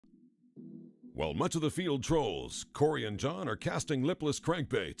While much of the field trolls, Corey and John are casting lipless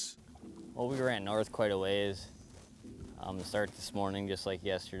crankbaits. Well, we ran north quite a ways to start this morning, just like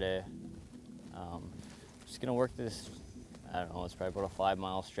yesterday. Just gonna work this, I don't know, it's probably about a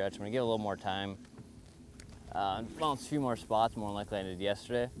 5-mile stretch. I'm gonna give it a little more time. Found a few more spots, more than likely I did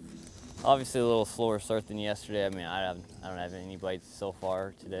yesterday. Obviously a little slower start than yesterday. I mean, I don't have any bites so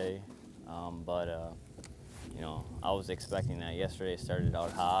far today, you know, I was expecting that. Yesterday started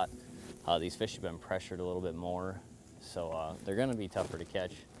out hot. These fish have been pressured a little bit more, so they're gonna be tougher to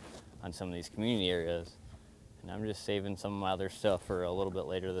catch on some of these community areas. And I'm just saving some of my other stuff for a little bit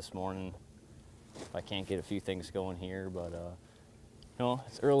later this morning if I can't get a few things going here, but you know,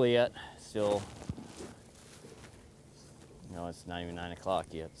 it's early yet. Still, you know, it's not even 9 o'clock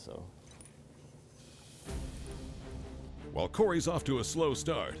yet, so. While Corey's off to a slow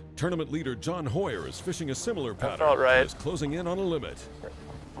start, tournament leader John Hoyer is fishing a similar pattern. That felt right. And is closing in on a limit.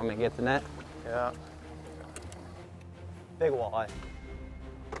 I'm gonna get the net. Yeah. Big walleye.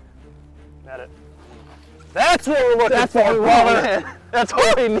 Net it. That's what we're looking That's for, what brother. That's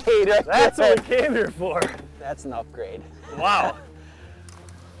what we need. That's what we came here for. That's an upgrade. Wow.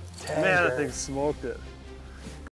 Tender. Man, that thing smoked it.